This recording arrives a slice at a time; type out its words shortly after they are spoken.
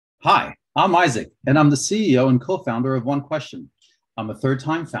Hi, I'm Isaac, and I'm the CEO and co-founder of 1Question. I'm a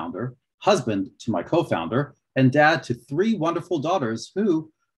third-time founder, husband to my co-founder, and dad to three wonderful daughters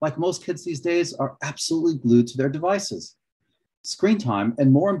who, like most kids these days, are absolutely glued to their devices. Screen time,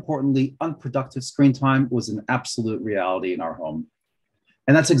 and more importantly, unproductive screen time, was an absolute reality in our home.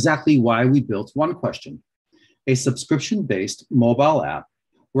 And that's exactly why we built 1Question, a subscription-based mobile app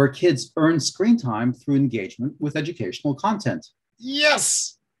where kids earn screen time through engagement with educational content.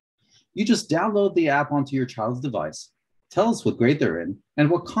 Yes! You just download the app onto your child's device, tell us what grade they're in, and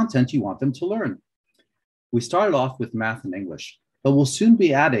what content you want them to learn. We started off with math and English, but we'll soon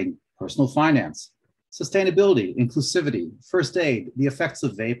be adding personal finance, sustainability, inclusivity, first aid, the effects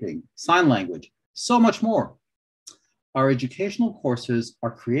of vaping, sign language, so much more. Our educational courses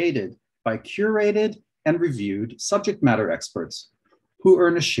are created by curated and reviewed subject matter experts who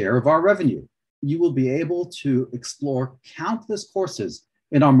earn a share of our revenue. You will be able to explore countless courses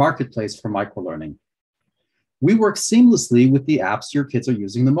in our marketplace for microlearning. We work seamlessly with the apps your kids are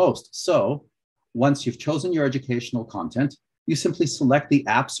using the most. So once you've chosen your educational content, you simply select the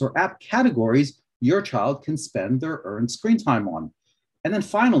apps or app categories your child can spend their earned screen time on. And then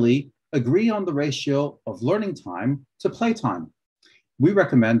finally, agree on the ratio of learning time to playtime. We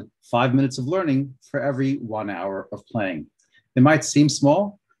recommend 5 minutes of learning for every 1 hour of playing. It might seem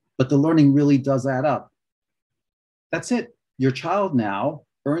small, but the learning really does add up. That's it. Your child now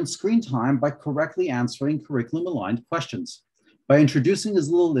earns screen time by correctly answering curriculum-aligned questions. By introducing as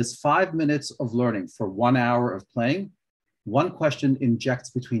little as 5 minutes of learning for 1 hour of playing, 1Question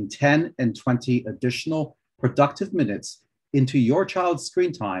injects between 10 and 20 additional productive minutes into your child's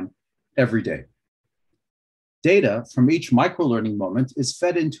screen time every day. Data from each microlearning moment is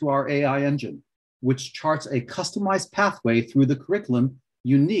fed into our AI engine, which charts a customized pathway through the curriculum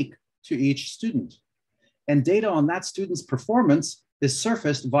unique to each student. And data on that student's performance is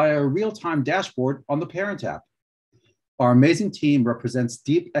surfaced via a real-time dashboard on the parent app. Our amazing team represents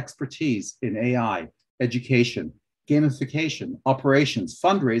deep expertise in AI, education, gamification, operations,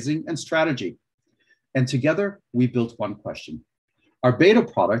 fundraising, and strategy. And together, we built 1Question. Our beta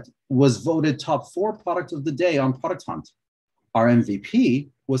product was voted top 4 product of the day on Product Hunt. Our MVP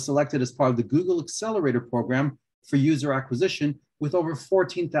was selected as part of the Google Accelerator program for user acquisition with over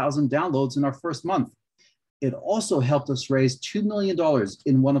 14,000 downloads in our first month. It also helped us raise $2 million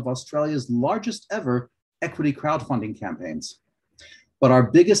in one of Australia's largest ever equity crowdfunding campaigns. But our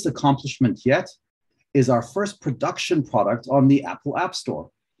biggest accomplishment yet is our first production product on the Apple App Store,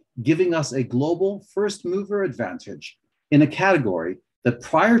 giving us a global first mover advantage in a category that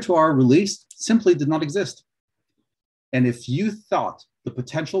prior to our release simply did not exist. And if you thought the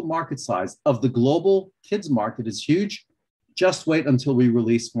potential market size of the global kids market is huge, just wait until we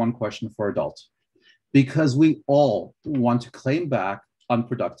release 1Question for adults, because we all want to claim back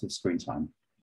unproductive screen time.